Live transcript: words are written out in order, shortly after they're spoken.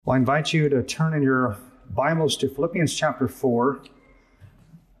Well, I invite you to turn in your Bibles to Philippians chapter 4.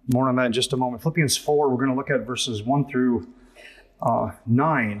 More on that in just a moment. Philippians 4, we're going to look at verses 1 through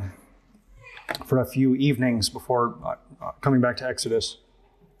 9 for a few evenings before coming back to Exodus.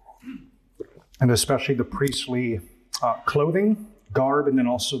 And especially the priestly clothing, garb, and then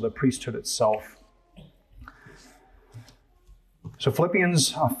also the priesthood itself. So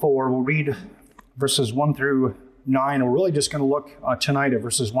Philippians 4, we'll read verses 1 through 9. We're really just going to look tonight at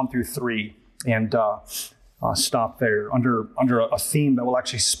verses 1 through 3 and stop there under a theme that will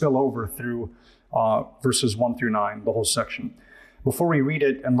actually spill over through verses 1 through 9, the whole section. Before we read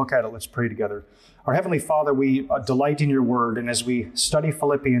it and look at it, let's pray together. Our Heavenly Father, we delight in your word, and as we study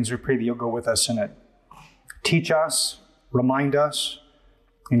Philippians, we pray that you'll go with us in it. Teach us, remind us,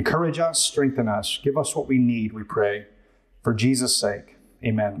 encourage us, strengthen us. Give us what we need, we pray. For Jesus' sake,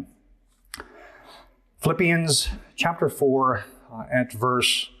 amen. Philippians chapter 4 at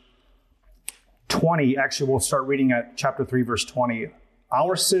verse 20. Actually, we'll start reading at chapter 3, verse 20.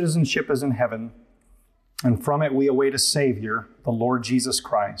 Our citizenship is in heaven, and from it we await a Savior, the Lord Jesus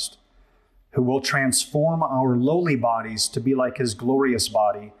Christ, who will transform our lowly bodies to be like his glorious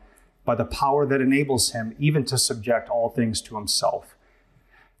body by the power that enables him even to subject all things to himself.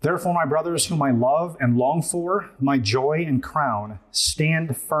 Therefore, my brothers, whom I love and long for, my joy and crown,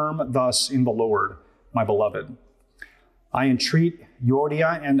 stand firm thus in the Lord, my beloved. I entreat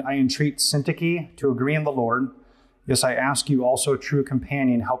Euodia and I entreat Syntyche to agree in the Lord. Yes, I ask you also, true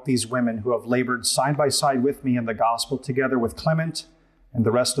companion, help these women who have labored side by side with me in the gospel, together with Clement and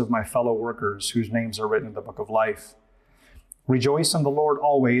the rest of my fellow workers whose names are written in the book of life. Rejoice in the Lord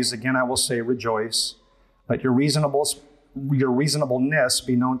always. Again, I will say rejoice. Let your reasonableness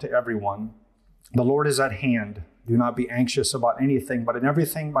be known to everyone. The Lord is at hand. Do not be anxious about anything, but in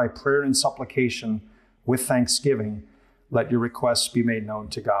everything by prayer and supplication with thanksgiving, let your requests be made known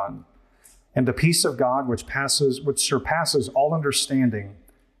to God. And the peace of God, which surpasses all understanding,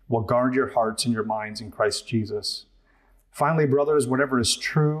 will guard your hearts and your minds in Christ Jesus. Finally, brothers, whatever is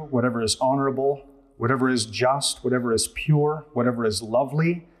true, whatever is honorable, whatever is just, whatever is pure, whatever is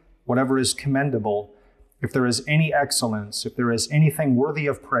lovely, whatever is commendable, if there is any excellence, if there is anything worthy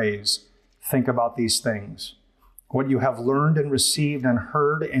of praise, think about these things. What you have learned and received and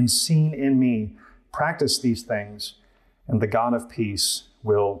heard and seen in me, practice these things, and the God of peace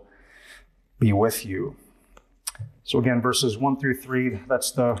will be with you. So again, verses 1 through 3,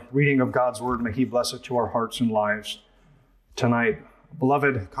 that's the reading of God's word. May he bless it to our hearts and lives tonight.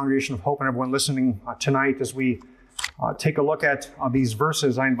 Beloved congregation of hope and everyone listening tonight, as we take a look at these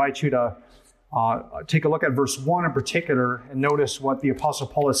verses, I invite you to take a look at verse 1 in particular and notice what the Apostle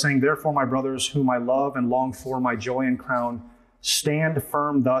Paul is saying. Therefore, my brothers, whom I love and long for, my joy and crown, stand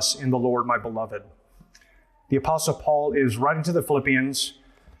firm thus in the Lord, my beloved. The Apostle Paul is writing to the Philippians,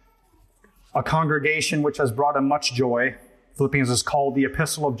 a congregation which has brought him much joy. Philippians is called the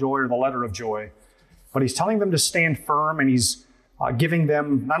epistle of joy or the letter of joy. But he's telling them to stand firm, and he's giving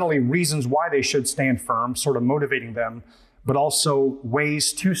them not only reasons why they should stand firm, sort of motivating them, but also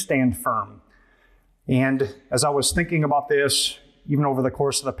ways to stand firm. And as I was thinking about this, even over the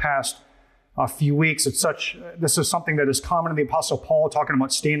course of the past few weeks, this is something that is common in the Apostle Paul, talking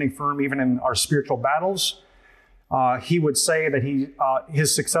about standing firm even in our spiritual battles. He would say that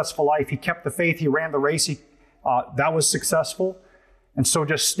his successful life, he kept the faith, he ran the race, that was successful. And so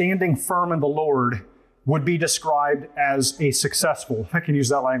just standing firm in the Lord would be described as a successful, if I can use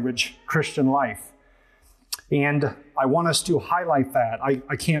that language, Christian life. And I want us to highlight that.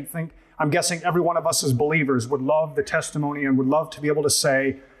 I'm guessing every one of us as believers would love the testimony and would love to be able to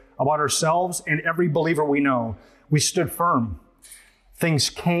say about ourselves and every believer we know, we stood firm. Things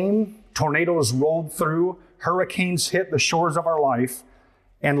came, tornadoes rolled through, hurricanes hit the shores of our life,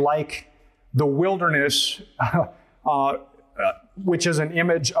 and like the wilderness, which is an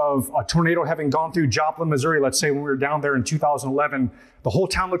image of a tornado having gone through Joplin, Missouri, let's say when we were down there in 2011, the whole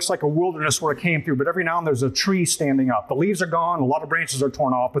town looks like a wilderness where it came through, but every now and then there's a tree standing up. The leaves are gone, a lot of branches are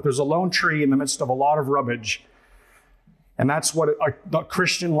torn off, but there's a lone tree in the midst of a lot of rubbish. And that's what the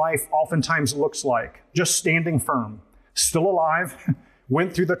Christian life oftentimes looks like, just standing firm, still alive,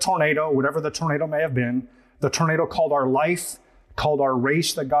 went through the tornado, whatever the tornado may have been, the tornado called our life, called our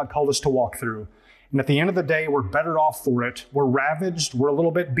race that God called us to walk through. And at the end of the day, we're better off for it. We're ravaged, we're a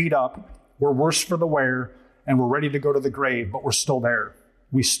little bit beat up, we're worse for the wear, and we're ready to go to the grave, but we're still there.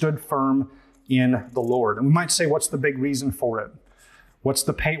 We stood firm in the Lord. And we might say, what's the big reason for it?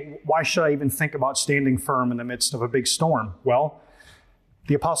 Why should I even think about standing firm in the midst of a big storm? Well,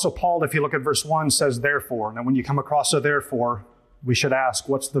 the Apostle Paul, if you look at verse 1, says therefore. Now, when you come across a therefore, we should ask,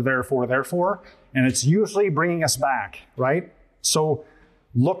 what's the therefore there for? And it's usually bringing us back, right? So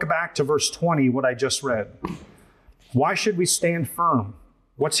Look back to verse 20, what I just read. Why should we stand firm?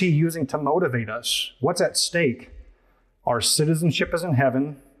 What's he using to motivate us? What's at stake? Our citizenship is in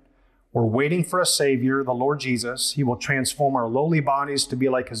heaven. We're waiting for a Savior, the Lord Jesus. He will transform our lowly bodies to be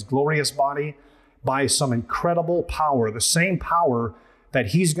like his glorious body by some incredible power, the same power that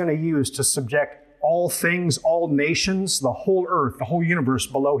he's going to use to subject all things, all nations, the whole earth, the whole universe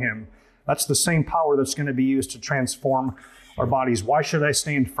below him. That's the same power that's going to be used to transform our bodies. Why should I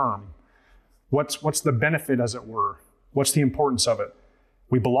stand firm? What's the benefit, as it were? What's the importance of it?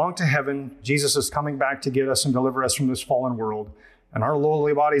 We belong to heaven. Jesus is coming back to get us and deliver us from this fallen world. And our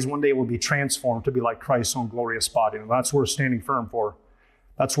lowly bodies one day will be transformed to be like Christ's own glorious body. And that's worth standing firm for.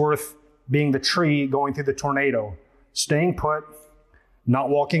 That's worth being the tree going through the tornado, staying put, not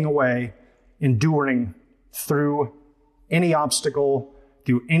walking away, enduring through any obstacle,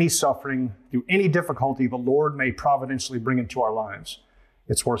 through any suffering, through any difficulty the Lord may providentially bring into our lives.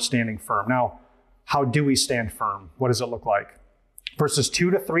 It's worth standing firm. Now, how do we stand firm? What does it look like? Verses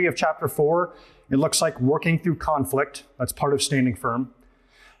 2 to 3 of chapter 4, it looks like working through conflict. That's part of standing firm.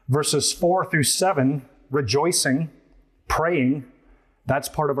 Verses 4 through 7, rejoicing, praying. That's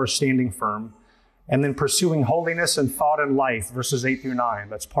part of our standing firm. And then pursuing holiness in thought and life, verses 8 through 9.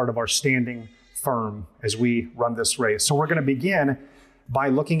 That's part of our standing firm as we run this race. So we're going to begin by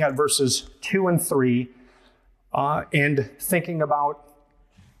looking at verses 2 and 3 and thinking about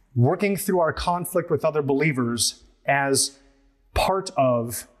working through our conflict with other believers as part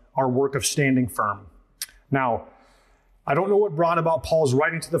of our work of standing firm. Now, I don't know what brought about Paul's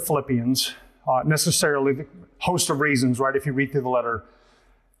writing to the Philippians, necessarily, the host of reasons, right, if you read through the letter.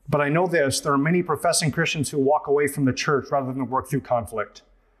 But I know this, there are many professing Christians who walk away from the church rather than work through conflict.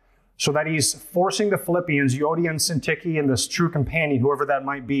 So that he's forcing the Philippians, Euodia and Syntyche, and this true companion, whoever that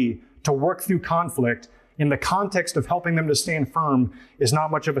might be, to work through conflict in the context of helping them to stand firm is not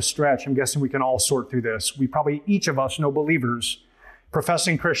much of a stretch. I'm guessing we can all sort through this. We probably, each of us, know believers,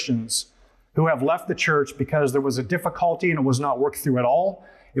 professing Christians, who have left the church because there was a difficulty and it was not worked through at all.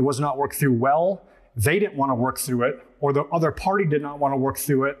 It was not worked through well. They didn't want to work through it, or the other party did not want to work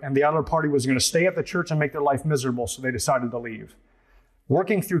through it, and the other party was going to stay at the church and make their life miserable, so they decided to leave.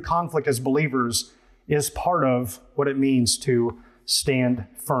 Working through conflict as believers is part of what it means to stand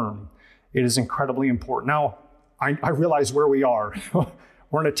firm. It is incredibly important. Now, I realize where we are.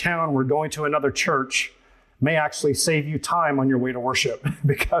 We're in a town, we're going to another church, may actually save you time on your way to worship,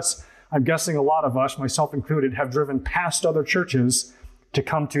 because I'm guessing a lot of us, myself included, have driven past other churches to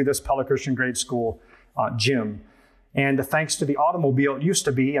come to this Pella Christian Grade School gym. And thanks to the automobile, it used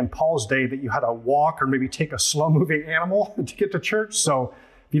to be in Paul's day that you had to walk or maybe take a slow-moving animal to get to church. So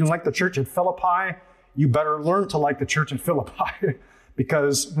if you didn't like the church at Philippi, you better learn to like the church in Philippi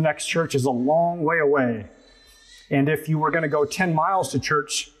because the next church is a long way away. And if you were going to go 10 miles to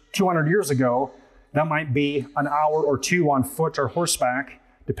church 200 years ago, that might be an hour or two on foot or horseback,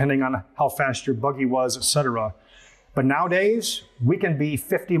 depending on how fast your buggy was, etc. But nowadays, we can be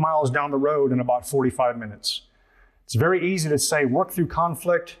 50 miles down the road in about 45 minutes. It's very easy to say, work through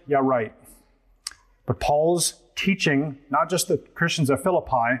conflict. Yeah, right. But Paul's teaching, not just the Christians at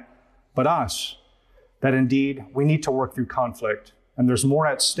Philippi, but us, that indeed we need to work through conflict. And there's more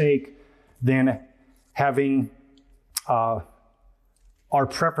at stake than having our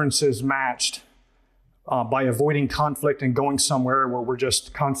preferences matched by avoiding conflict and going somewhere where we're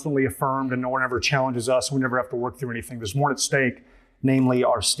just constantly affirmed and no one ever challenges us and we never have to work through anything. There's more at stake, namely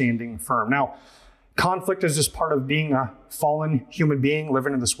our standing firm. Now, conflict is just part of being a fallen human being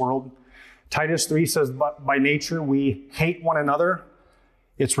living in this world. Titus 3 says, but by nature we hate one another.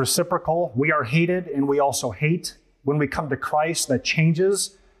 It's reciprocal. We are hated and we also hate. When we come to Christ, that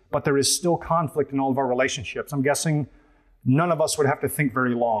changes, but there is still conflict in all of our relationships. I'm guessing none of us would have to think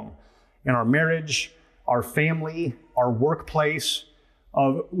very long. In our marriage, our family, our workplace,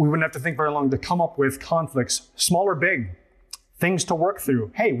 we wouldn't have to think very long to come up with conflicts, small or big, things to work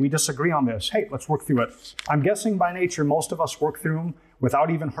through. Hey, we disagree on this. Hey, let's work through it. I'm guessing by nature, most of us work through them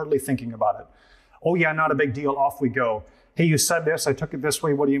without even hardly thinking about it. Oh yeah, not a big deal. Off we go. Hey, you said this. I took it this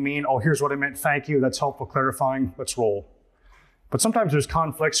way. What do you mean? Oh, here's what I meant. Thank you. That's helpful clarifying. Let's roll. But sometimes there's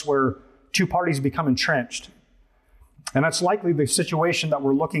conflicts where two parties become entrenched. And that's likely the situation that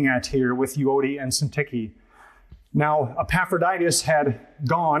we're looking at here with Euodia and Syntyche. Now, Epaphroditus had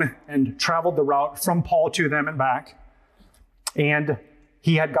gone and traveled the route from Paul to them and back. And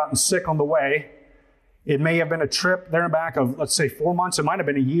he had gotten sick on the way. It may have been a trip there and back of, let's say, 4 months. It might have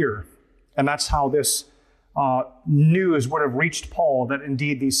been a year. And that's how this news would have reached Paul that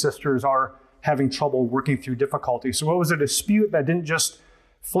indeed these sisters are having trouble working through difficulty. So it was a dispute that didn't just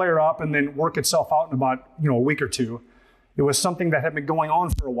flare up and then work itself out in about a week or two. It was something that had been going on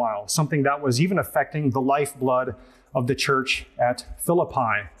for a while, something that was even affecting the lifeblood of the church at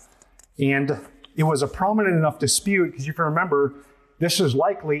Philippi. And it was a prominent enough dispute, because you can remember, this is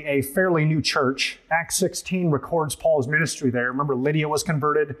likely a fairly new church. Acts 16 records Paul's ministry there. Remember, Lydia was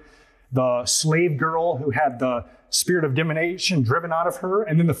converted, the slave girl who had the spirit of divination driven out of her,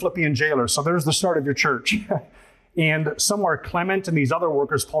 and then the Philippian jailer. So there's the start of your church. And somewhere Clement and these other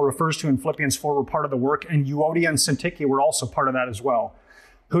workers Paul refers to in Philippians 4 were part of the work, and Euodia and Syntyche were also part of that as well.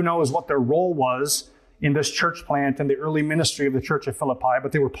 Who knows what their role was in this church plant and the early ministry of the church of Philippi,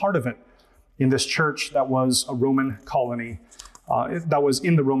 but they were part of it in this church that was a Roman colony, that was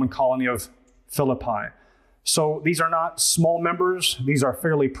in the Roman colony of Philippi. So these are not small members, these are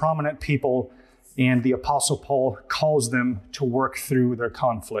fairly prominent people, and the Apostle Paul calls them to work through their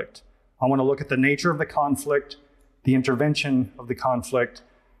conflict. I want to look at the nature of the conflict, the intervention of the conflict,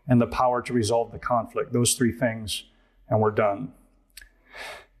 and the power to resolve the conflict. Those three things, and we're done.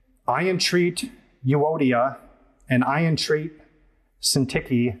 I entreat Euodia and I entreat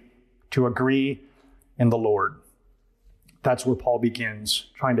Syntyche to agree in the Lord. That's where Paul begins,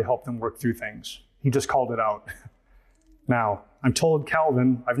 trying to help them work through things. He just called it out. Now, I'm told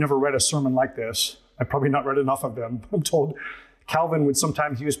Calvin, I've never read a sermon like this. I've probably not read enough of them. I'm told Calvin would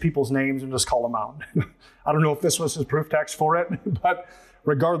sometimes use people's names and just call them out. I don't know if this was his proof text for it, but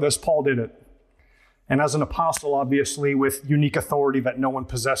regardless, Paul did it. And as an apostle, obviously, with unique authority that no one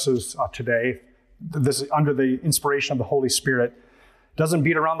possesses today, this under the inspiration of the Holy Spirit, doesn't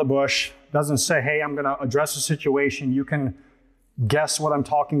beat around the bush, doesn't say, hey, I'm going to address a situation. You can guess what I'm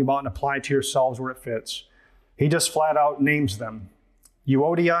talking about and apply it to yourselves where it fits. He just flat out names them.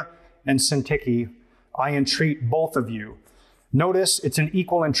 Euodia and Syntyche, I entreat both of you. Notice it's an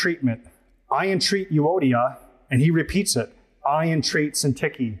equal entreatment. I entreat Euodia, and he repeats it. I entreat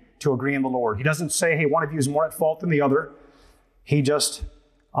Syntyche to agree in the Lord. He doesn't say, hey, one of you is more at fault than the other. He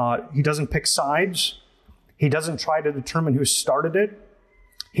doesn't pick sides. He doesn't try to determine who started it.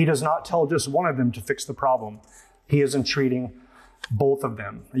 He does not tell just one of them to fix the problem. He is entreating both of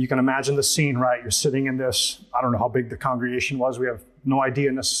them. You can imagine the scene, right? You're sitting in this, I don't know how big the congregation was. We have no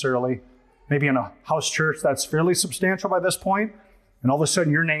idea necessarily. Maybe in a house church that's fairly substantial by this point, and all of a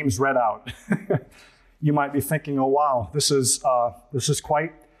sudden your name's read out. You might be thinking, oh, wow, this is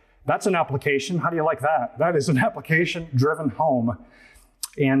quite, that's an application. How do you like that? That is an application driven home.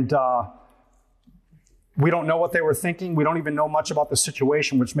 And we don't know what they were thinking. We don't even know much about the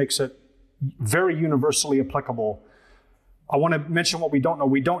situation, which makes it very universally applicable. I want to mention what we don't know.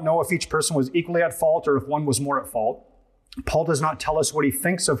 We don't know if each person was equally at fault or if one was more at fault. Paul does not tell us what he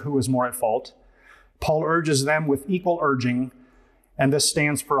thinks of who is more at fault. Paul urges them with equal urging, and this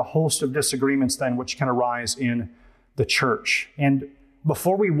stands for a host of disagreements then which can arise in the church. And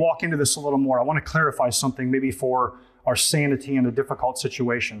before we walk into this a little more, I want to clarify something maybe for our sanity in a difficult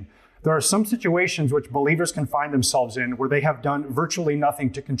situation. There are some situations which believers can find themselves in where they have done virtually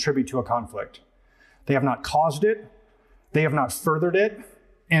nothing to contribute to a conflict. They have not caused it. They have not furthered it.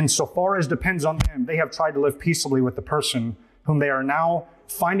 And so far as depends on them, they have tried to live peaceably with the person whom they are now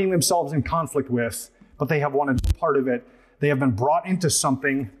finding themselves in conflict with, but they have wanted no part of it. They have been brought into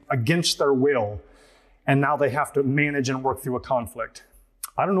something against their will, and now they have to manage and work through a conflict.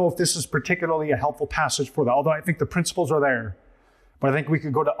 I don't know if this is particularly a helpful passage for that, although I think the principles are there. But I think we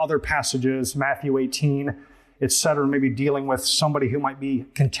could go to other passages, Matthew 18, etc., maybe dealing with somebody who might be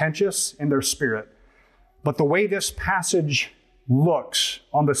contentious in their spirit. But the way this passage looks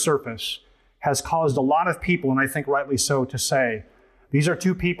on the surface has caused a lot of people, and I think rightly so, to say, these are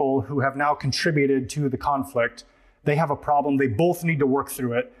two people who have now contributed to the conflict. They have a problem. They both need to work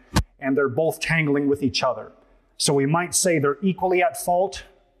through it, and they're both tangling with each other. So we might say they're equally at fault.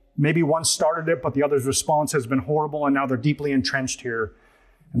 Maybe one started it, but the other's response has been horrible, and now they're deeply entrenched here.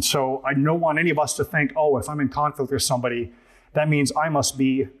 And so I don't want any of us to think, oh, if I'm in conflict with somebody, that means I must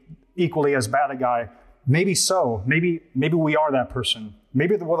be equally as bad a guy. Maybe so. Maybe we are that person.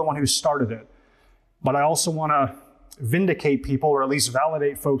 Maybe we're the one who started it. But I also want to vindicate people, or at least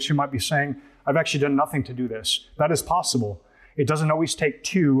validate folks who might be saying, I've actually done nothing to do this. That is possible. It doesn't always take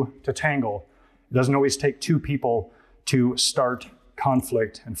two to tangle. It doesn't always take two people to start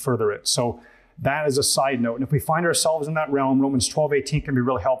conflict and further it. So that is a side note. And if we find ourselves in that realm, Romans 12:18 can be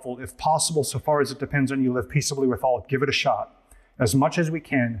really helpful. If possible, so far as it depends on you, live peaceably with all. Give it a shot. As much as we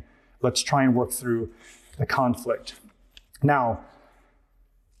can, let's try and work through the conflict. Now,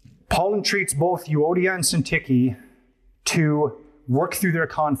 Paul entreats both Euodia and Syntyche to work through their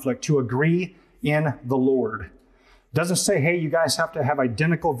conflict, to agree in the Lord. Doesn't say, hey, you guys have to have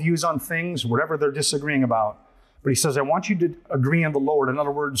identical views on things, whatever they're disagreeing about. But he says, I want you to agree in the Lord. In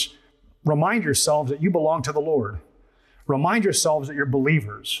other words, remind yourselves that you belong to the Lord. Remind yourselves that you're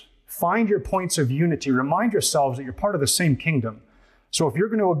believers. Find your points of unity. Remind yourselves that you're part of the same kingdom. So if you're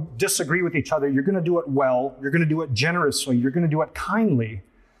going to disagree with each other, you're going to do it well. You're going to do it generously. You're going to do it kindly.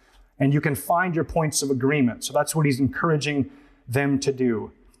 And you can find your points of agreement. So that's what he's encouraging them to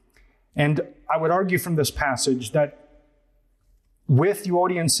do. And I would argue from this passage that with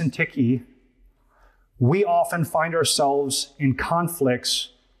Euodia and Syntyche, we often find ourselves in conflicts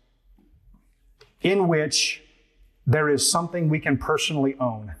in which there is something we can personally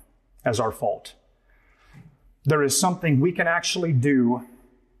own as our fault. There is something we can actually do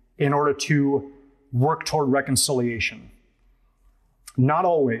in order to work toward reconciliation. Not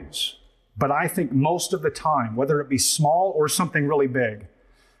always, but I think most of the time, whether it be small or something really big,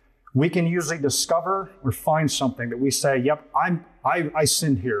 we can usually discover or find something that we say, yep, I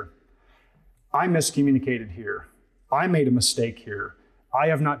sinned here. I miscommunicated here. I made a mistake here. I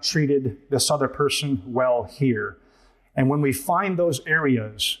have not treated this other person well here. And when we find those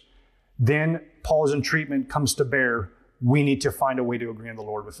areas, then Paul's entreatment comes to bear. We need to find a way to agree on the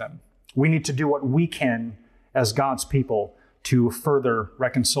Lord with them. We need to do what we can as God's people to further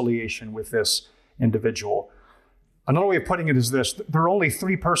reconciliation with this individual. Another way of putting it is this: there are only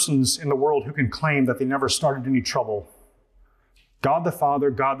three persons in the world who can claim that they never started any trouble: God the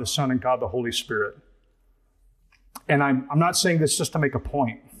Father, God the Son, and God the Holy Spirit. And I'm not saying this just to make a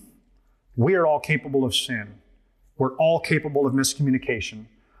point. We are all capable of sin. We're all capable of miscommunication.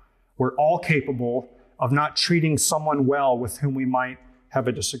 We're all capable of not treating someone well with whom we might have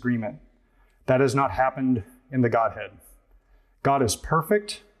a disagreement. That has not happened in the Godhead. God is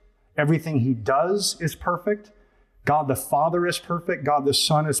perfect. Everything he does is perfect. God the Father is perfect. God the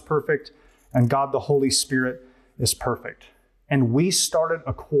Son is perfect. And God the Holy Spirit is perfect. And we started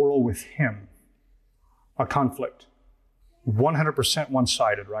a quarrel with him, a conflict. 100%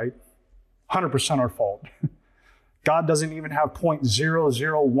 one-sided, right? 100% our fault. God doesn't even have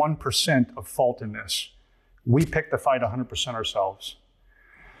 0.001% of fault in this. We picked the fight 100% ourselves.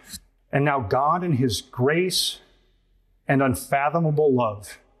 And now God, in his grace and unfathomable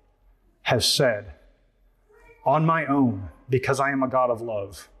love, has said, on my own, because I am a God of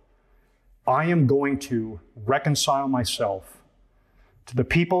love, I am going to reconcile myself to the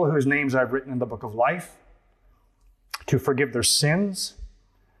people whose names I've written in the book of life, to forgive their sins,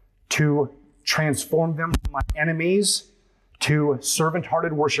 to transform them from my enemies to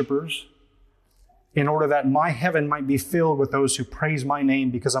servant-hearted worshipers, in order that my heaven might be filled with those who praise my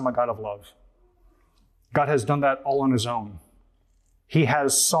name because I'm a God of love. God has done that all on his own. He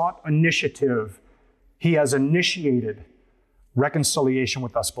has sought initiative. He has initiated reconciliation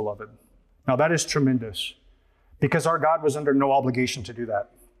with us, beloved. Now that is tremendous, because our God was under no obligation to do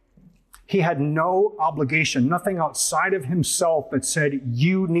that. He had no obligation, nothing outside of himself that said,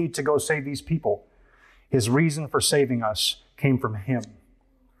 you need to go save these people. His reason for saving us came from him.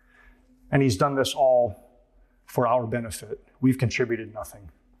 And he's done this all for our benefit. We've contributed nothing.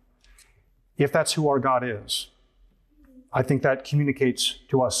 If that's who our God is, I think that communicates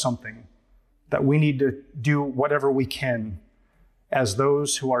to us something, that we need to do whatever we can as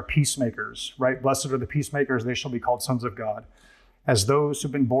those who are peacemakers, right? Blessed are the peacemakers, they shall be called sons of God. As those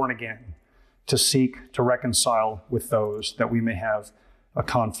who've been born again, to seek to reconcile with those that we may have a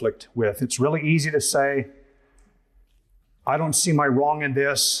conflict with. It's really easy to say, I don't see my wrong in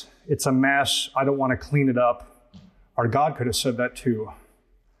this. It's a mess. I don't want to clean it up. Our God could have said that too.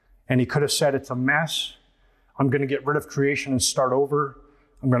 And he could have said, it's a mess. I'm going to get rid of creation and start over.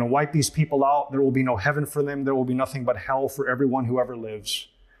 I'm going to wipe these people out. There will be no heaven for them. There will be nothing but hell for everyone who ever lives.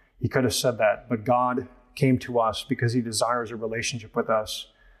 He could have said that, but God came to us because he desires a relationship with us.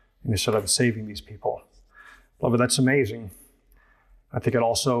 And he said, I'm saving these people. Beloved, that's amazing. I think it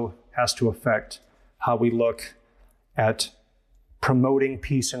also has to affect how we look at promoting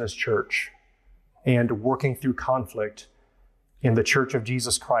peace in his church and working through conflict in the church of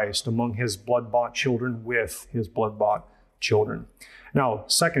Jesus Christ among his blood-bought children with his blood-bought children. Now,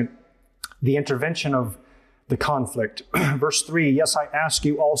 second, the intervention of the conflict. Verse 3, yes, I ask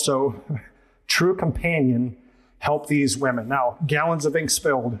you also, true companion, help these women. Now, gallons of ink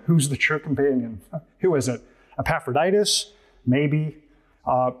spilled. Who's the true companion? Who is it? Epaphroditus? Maybe.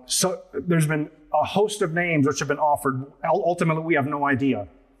 So there's been a host of names which have been offered. Ultimately, we have no idea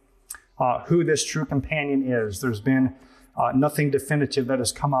who this true companion is. There's been nothing definitive that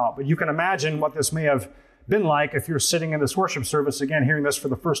has come out. But you can imagine what this may have been like if you're sitting in this worship service, again, hearing this for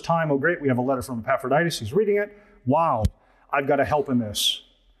the first time. Oh, great, we have a letter from Epaphroditus. He's reading it. Wow, I've got to help in this.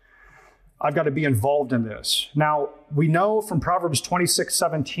 I've got to be involved in this. Now, we know from Proverbs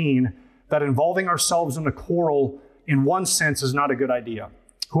 26:17 that involving ourselves in a quarrel in one sense is not a good idea.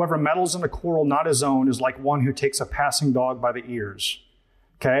 Whoever meddles in a quarrel not his own is like one who takes a passing dog by the ears.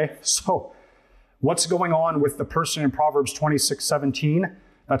 Okay, so what's going on with the person in Proverbs 26:17?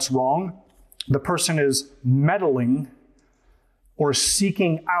 That's wrong. The person is meddling or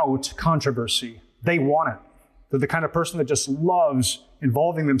seeking out controversy. They want it. They're the kind of person that just loves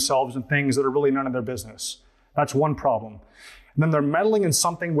involving themselves in things that are really none of their business. That's one problem. And then they're meddling in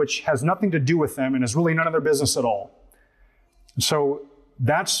something which has nothing to do with them and is really none of their business at all. So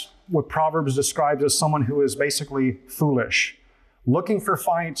that's what Proverbs describes as someone who is basically foolish, looking for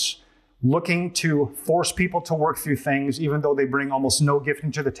fights, looking to force people to work through things, even though they bring almost no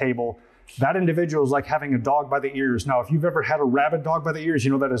gifting to the table. That individual is like having a dog by the ears. Now, if you've ever had a rabid dog by the ears,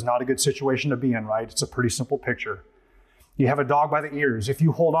 you know that is not a good situation to be in, right? It's a pretty simple picture. You have a dog by the ears. If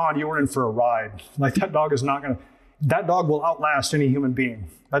you hold on, you are in for a ride. Like that dog will outlast any human being.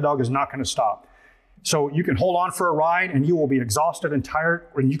 That dog is not going to stop. So you can hold on for a ride and you will be exhausted and tired,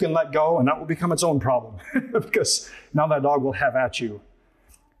 and you can let go and that will become its own problem because now that dog will have at you.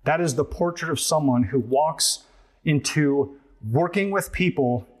 That is the portrait of someone who walks into working with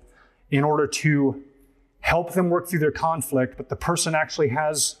people in order to help them work through their conflict, but the person actually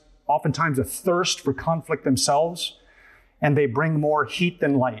has oftentimes a thirst for conflict themselves, and they bring more heat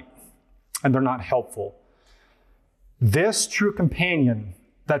than light, and they're not helpful. This true companion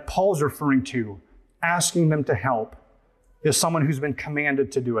that Paul's referring to, asking them to help, is someone who's been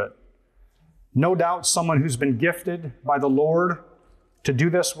commanded to do it. No doubt someone who's been gifted by the Lord to do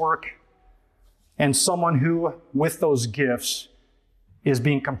this work, and someone who, with those gifts, is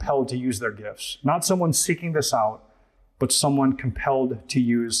being compelled to use their gifts. Not someone seeking this out, but someone compelled to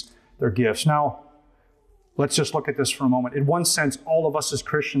use their gifts. Now, let's just look at this for a moment. In one sense, all of us as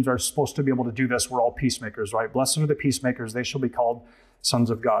Christians are supposed to be able to do this. We're all peacemakers, right? Blessed are the peacemakers, they shall be called sons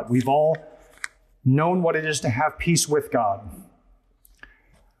of God. We've all known what it is to have peace with God.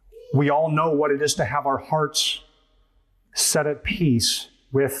 We all know what it is to have our hearts set at peace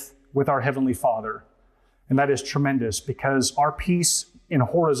with our Heavenly Father. And that is tremendous because our peace in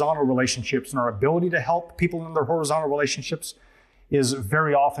horizontal relationships and our ability to help people in their horizontal relationships is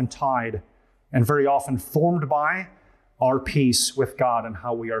very often tied and very often formed by our peace with God and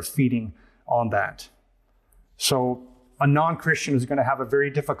how we are feeding on that. So a non-Christian is going to have a very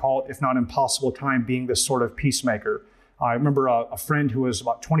difficult, if not impossible, time being this sort of peacemaker. I remember a friend who was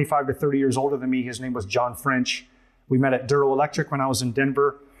about 25 to 30 years older than me. His name was John French. We met at Duro Electric when I was in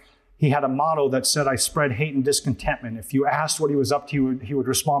Denver. He had a motto that said, I spread hate and discontentment. If you asked what he was up to, he would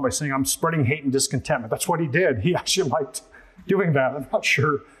respond by saying, I'm spreading hate and discontentment. That's what he did. He actually liked doing that. I'm not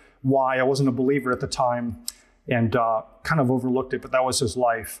sure why. I wasn't a believer at the time and kind of overlooked it, but that was his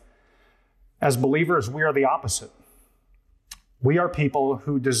life. As believers, we are the opposite. We are people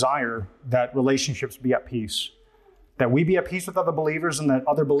who desire that relationships be at peace, that we be at peace with other believers and that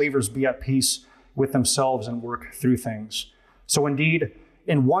other believers be at peace with themselves and work through things. So indeed,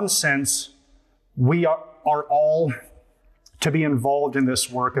 in one sense, we are all to be involved in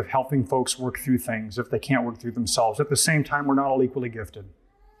this work of helping folks work through things if they can't work through themselves. At the same time, we're not all equally gifted.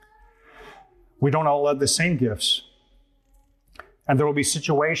 We don't all have the same gifts. And there will be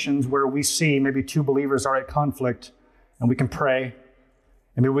situations where we see maybe two believers are at conflict and we can pray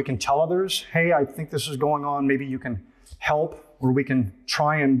and maybe we can tell others, hey, I think this is going on. Maybe you can help, or we can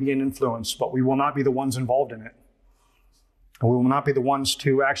try and be an influence, but we will not be the ones involved in it. And we will not be the ones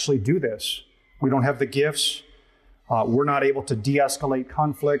to actually do this. We don't have the gifts. We're not able to de-escalate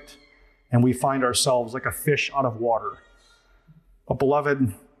conflict, and we find ourselves like a fish out of water. But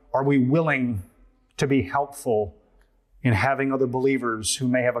beloved, are we willing to be helpful in having other believers who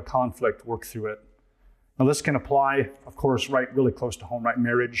may have a conflict work through it? Now this can apply, of course, right really close to home, right?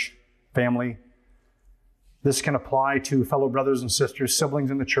 Marriage, family. This can apply to fellow brothers and sisters, siblings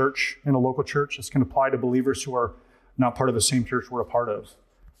in the church, in a local church. This can apply to believers who are not part of the same church we're a part of.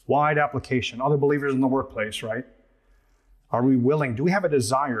 Wide application. Other believers in the workplace, right? Are we willing? Do we have a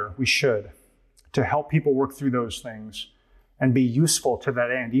desire? We should. To help people work through those things and be useful to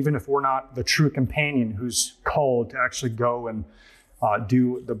that end, even if we're not the true companion who's called to actually go and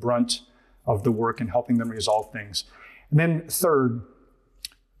do the brunt of the work and helping them resolve things. And then third,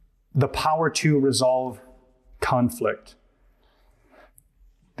 the power to resolve conflict.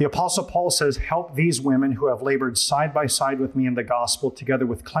 The Apostle Paul says, help these women who have labored side by side with me in the gospel, together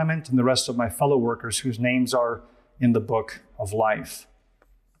with Clement and the rest of my fellow workers whose names are in the book of life.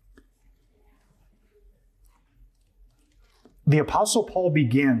 The Apostle Paul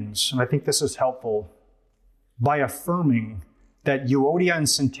begins, and I think this is helpful, by affirming that Euodia and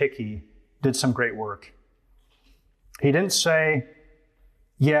Syntyche did some great work. He didn't say,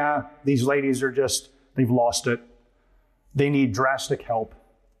 yeah, these ladies are they've lost it. They need drastic help.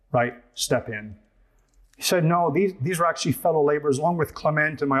 right, step in. He said, no, these were actually fellow laborers, along with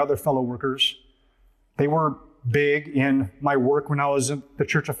Clement and my other fellow workers. They were big in my work when I was in the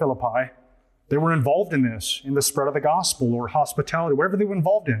church of Philippi. They were involved in this, in the spread of the gospel or hospitality, wherever they were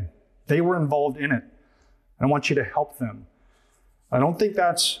involved in. They were involved in it. I want you to help them. I don't think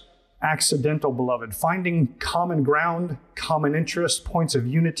that's accidental, beloved. Finding common ground, common interest, points of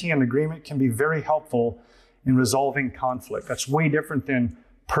unity and agreement can be very helpful in resolving conflict. That's way different than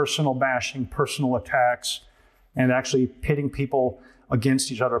personal bashing, personal attacks, and actually pitting people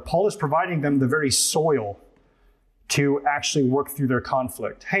against each other. Paul is providing them the very soil to actually work through their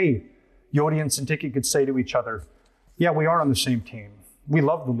conflict. Hey, Euodia and Syntyche could say to each other, yeah, we are on the same team. We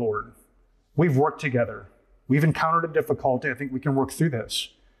love the Lord. We've worked together. We've encountered a difficulty. I think we can work through this.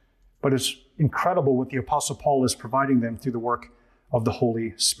 But it's incredible what the Apostle Paul is providing them through the work of the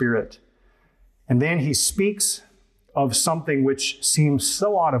Holy Spirit. And then he speaks of something which seems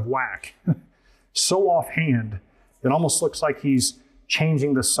so out of whack, so offhand, it almost looks like he's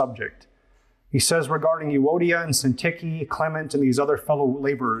changing the subject. He says regarding Euodia and Syntyche, Clement, and these other fellow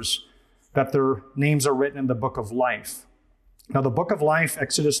laborers, that their names are written in the book of life. Now, the book of life,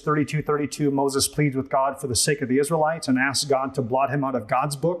 Exodus 32:32, Moses pleads with God for the sake of the Israelites and asks God to blot him out of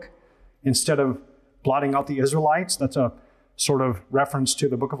God's book instead of blotting out the Israelites. That's a sort of reference to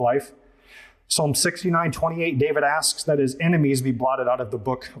the book of life. Psalm 69:28, David asks that his enemies be blotted out of the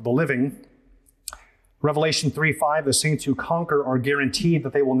book of the living. Revelation 3:5, the saints who conquer are guaranteed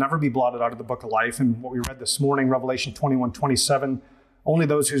that they will never be blotted out of the book of life. And what we read this morning, Revelation 21:27, only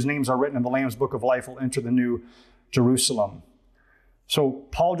those whose names are written in the Lamb's book of life will enter the new Jerusalem. So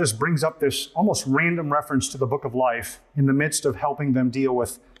Paul just brings up this almost random reference to the book of life in the midst of helping them deal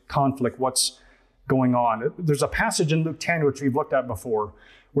with conflict, what's going on. There's a passage in Luke 10, which we've looked at before,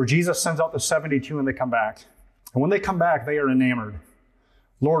 where Jesus sends out the 72 and they come back. And when they come back, they are enamored.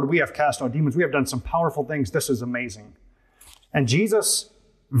 Lord, we have cast out demons. We have done some powerful things. This is amazing. And Jesus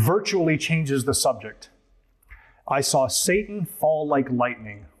virtually changes the subject. I saw Satan fall like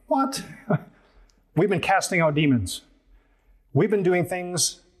lightning. What? We've been casting out demons. We've been doing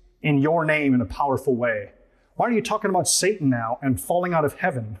things in your name in a powerful way. Why are you talking about Satan now and falling out of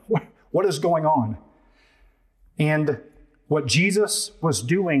heaven? What is going on? And what Jesus was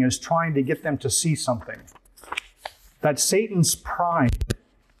doing is trying to get them to see something. That Satan's pride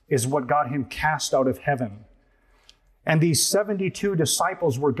is what got him cast out of heaven. And these 72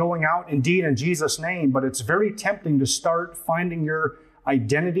 disciples were going out indeed in Jesus' name, but it's very tempting to start finding your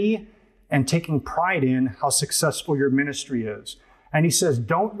identity and taking pride in how successful your ministry is. And he says,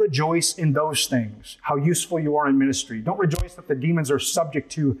 don't rejoice in those things, how useful you are in ministry. Don't rejoice that the demons are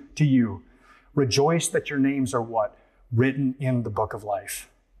subject to you. Rejoice that your names are what? Written in the book of life.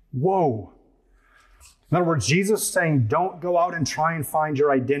 Whoa. In other words, Jesus is saying, don't go out and try and find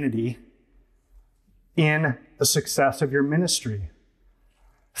your identity in the success of your ministry.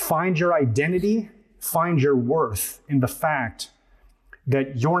 Find your identity, find your worth in the fact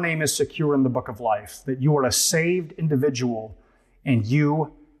that your name is secure in the book of life, that you are a saved individual and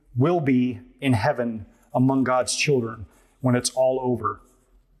you will be in heaven among God's children when it's all over.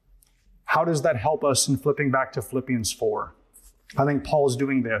 How does that help us in flipping back to Philippians 4? I think Paul's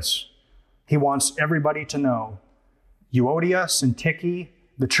doing this. He wants everybody to know Euodia, Syntyche,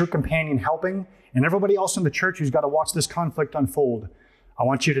 the true companion helping, and everybody else in the church who's got to watch this conflict unfold. I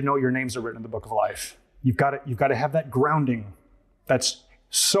want you to know your names are written in the book of life. You've got to have that grounding that's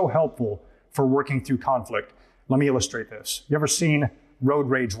so helpful for working through conflict. Let me illustrate this. You ever seen road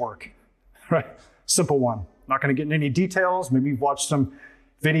rage work? Right? Simple one. Not going to get into any details. Maybe you've watched some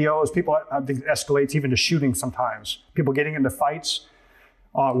videos. People, I think it escalates even to shooting sometimes. People getting into fights,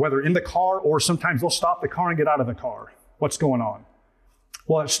 whether in the car or sometimes they'll stop the car and get out of the car. What's going on?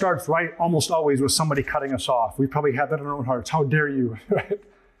 Well, it starts right almost always with somebody cutting us off. We probably had that in our own hearts. How dare you? Right?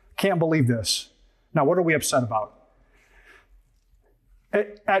 Can't believe this. Now, what are we upset about?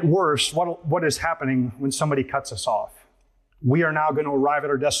 At worst, what is happening when somebody cuts us off? We are now going to arrive at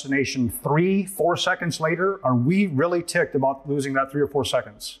our destination 3-4 seconds later. Are we really ticked about losing that 3 or 4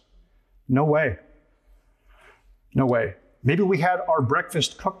 seconds? No way. No way. Maybe we had our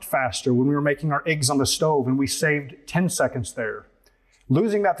breakfast cooked faster when we were making our eggs on the stove and we saved 10 seconds there.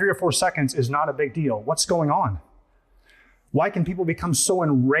 Losing that 3 or 4 seconds is not a big deal. What's going on? Why can people become so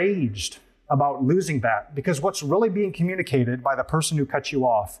enraged about losing that? Because what's really being communicated by the person who cut you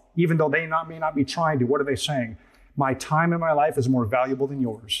off, even though they may not be trying to, what are they saying? My time in my life is more valuable than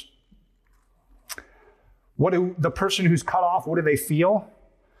yours. What do the person who's cut off, what do they feel?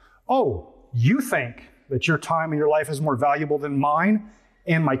 Oh, you think that your time in your life is more valuable than mine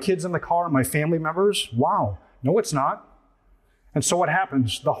and my kids in the car and my family members? Wow. No, it's not. And so what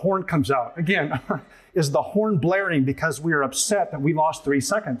happens? The horn comes out. Again, is the horn blaring because we are upset that we lost 3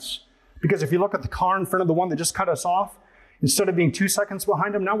 seconds? Because if you look at the car in front of the one that just cut us off, instead of being 2 seconds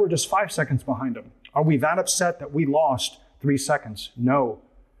behind them, now we're just 5 seconds behind them. Are we that upset that we lost 3 seconds? No.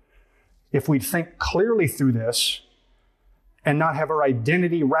 If we think clearly through this and not have our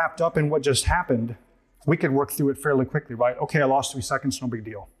identity wrapped up in what just happened, we could work through it fairly quickly, right? Okay, I lost 3 seconds, no big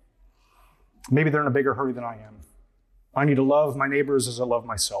deal. Maybe they're in a bigger hurry than I am. I need to love my neighbors as I love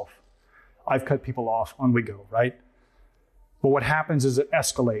myself. I've cut people off, on we go, right? But what happens is it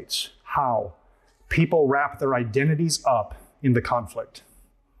escalates. How? People wrap their identities up in the conflict,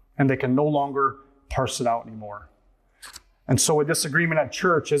 and they can no longer parse it out anymore. And so a disagreement at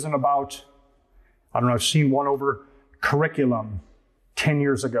church isn't about, I don't know, I've seen one over curriculum 10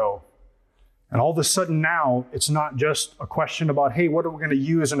 years ago. And all of a sudden now, it's not just a question about, hey, what are we going to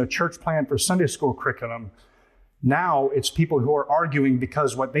use in a church plan for Sunday school curriculum? Now it's people who are arguing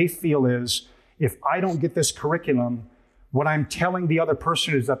because what they feel is, if I don't get this curriculum, what I'm telling the other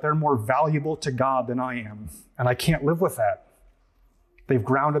person is that they're more valuable to God than I am. And I can't live with that. They've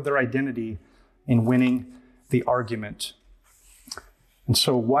grounded their identity in winning the argument. And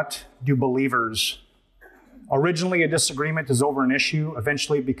so what do believers, originally a disagreement is over an issue,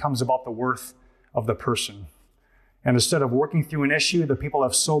 eventually it becomes about the worth of the person. And instead of working through an issue, the people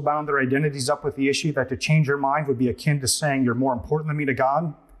have so bound their identities up with the issue that to change your mind would be akin to saying, you're more important than me to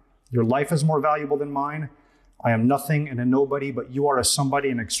God. Your life is more valuable than mine. I am nothing and a nobody, but you are a somebody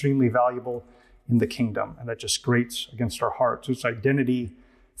and extremely valuable in the kingdom. And that just grates against our hearts. It's identity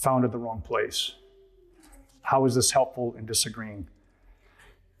found in the wrong place. How is this helpful in disagreeing?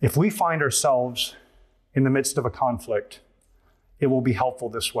 If we find ourselves in the midst of a conflict, it will be helpful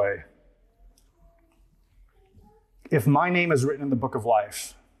this way. If my name is written in the book of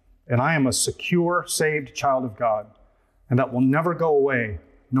life, and I am a secure, saved child of God, and that will never go away,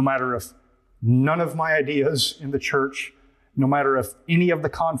 no matter if none of my ideas in the church, no matter if any of the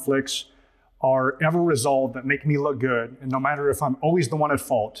conflicts are ever resolved that make me look good, and no matter if I'm always the one at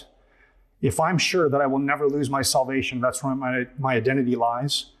fault, if I'm sure that I will never lose my salvation, that's where my identity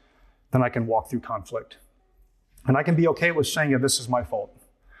lies, then I can walk through conflict. And I can be okay with saying, yeah, this is my fault.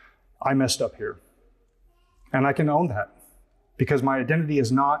 I messed up here. And I can own that because my identity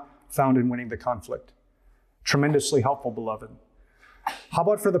is not found in winning the conflict. Tremendously helpful, beloved. How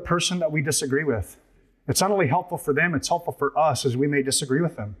about for the person that we disagree with? It's not only helpful for them, it's helpful for us as we may disagree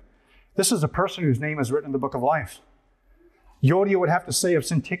with them. This is a person whose name is written in the book of life. Yodia would have to say of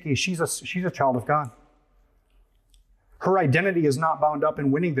Syntyche, she's a child of God. Her identity is not bound up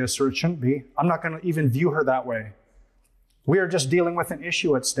in winning this, or it shouldn't be. I'm not going to even view her that way. We are just dealing with an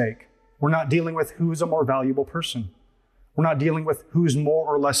issue at stake. We're not dealing with who's a more valuable person. We're not dealing with who's more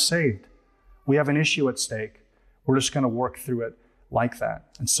or less saved. We have an issue at stake. We're just going to work through it like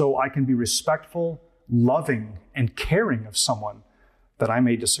that. And so I can be respectful, loving, and caring of someone that I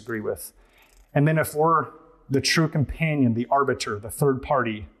may disagree with. And then if we're the true companion, the arbiter, the third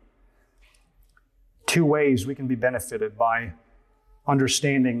party, 2 ways we can be benefited by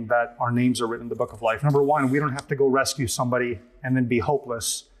understanding that our names are written in the book of life. Number 1, we don't have to go rescue somebody and then be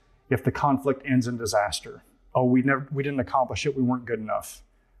hopeless if the conflict ends in disaster. Oh, we didn't accomplish it, we weren't good enough.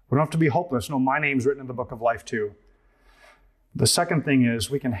 We don't have to be hopeless. No, my name's written in the book of life too. The second thing is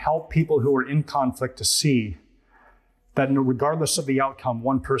we can help people who are in conflict to see that regardless of the outcome,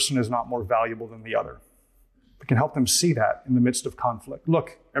 one person is not more valuable than the other. We can help them see that in the midst of conflict.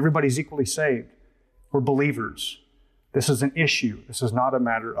 Look, everybody's equally saved. We're believers. This is an issue. This is not a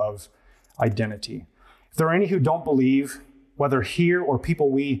matter of identity. If there are any who don't believe, whether here or people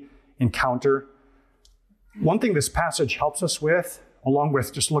we encounter, one thing this passage helps us with, along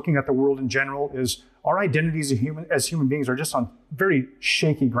with just looking at the world in general, is our identities as human beings are just on very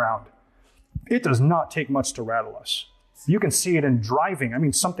shaky ground. It does not take much to rattle us. You can see it in driving. I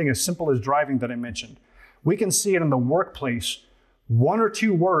mean, something as simple as driving that I mentioned. We can see it in the workplace. 1 or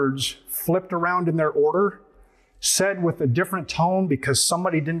 2 words flipped around in their order, said with a different tone because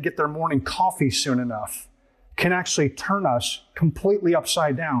somebody didn't get their morning coffee soon enough, can actually turn us completely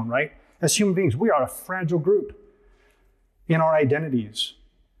upside down, right? As human beings, we are a fragile group in our identities.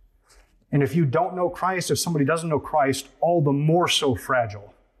 And if you don't know Christ, if somebody doesn't know Christ, all the more so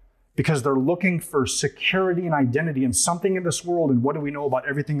fragile because they're looking for security and identity in something in this world. And what do we know about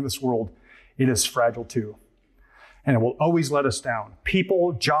everything in this world? It is fragile too. And it will always let us down.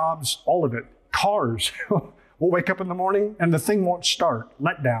 People, jobs, all of it. Cars. We'll wake up in the morning and the thing won't start.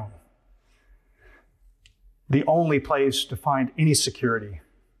 Let down. The only place to find any security,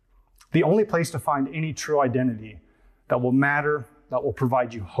 the only place to find any true identity that will matter, that will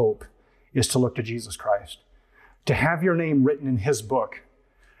provide you hope, is to look to Jesus Christ. to have your name written in his book.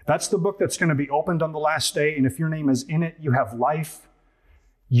 That's the book that's going to be opened on the last day. And if your name is in it, you have life.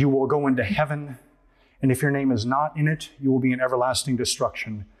 You will go into heaven. And if your name is not in it, you will be in everlasting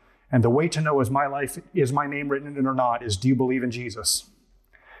destruction. And the way to know is my name written in it or not is, do you believe in Jesus?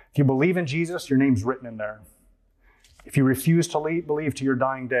 If you believe in Jesus, your name's written in there. If you refuse to believe to your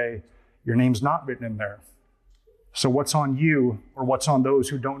dying day, your name's not written in there. So what's on you, or what's on those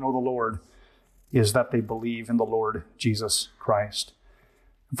who don't know the Lord, is that they believe in the Lord Jesus Christ.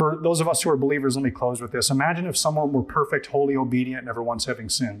 For those of us who are believers, let me close with this. Imagine if someone were perfect, holy, obedient, never once having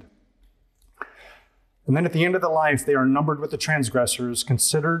sinned. And then at the end of their life, they are numbered with the transgressors,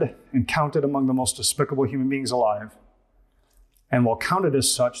 considered and counted among the most despicable human beings alive. And while counted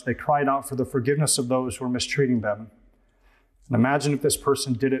as such, they cried out for the forgiveness of those who were mistreating them. And imagine if this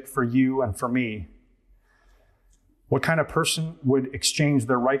person did it for you and for me. What kind of person would exchange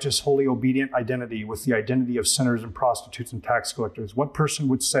their righteous, holy, obedient identity with the identity of sinners and prostitutes and tax collectors? What person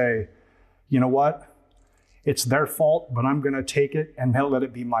would say, you know what? It's their fault, but I'm going to take it and let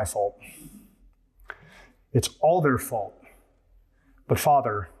it be my fault. It's all their fault. But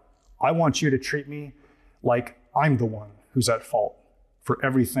Father, I want you to treat me like I'm the one who's at fault for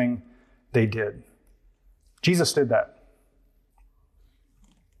everything they did. Jesus did that.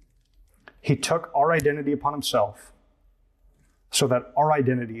 He took our identity upon himself so that our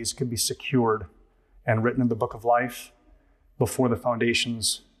identities could be secured and written in the book of life before the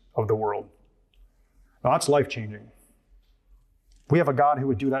foundations of the world. Now, that's life-changing. We have a God who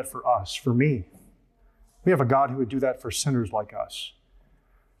would do that for us, for me. We have a God who would do that for sinners like us.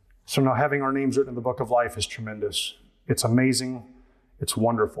 So now having our names written in the book of life is tremendous. It's amazing. It's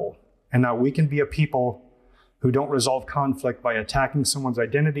wonderful. And now we can be a people who don't resolve conflict by attacking someone's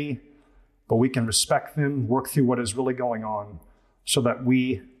identity, but we can respect them, work through what is really going on, so that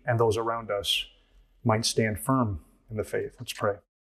we and those around us might stand firm in the faith. Let's pray.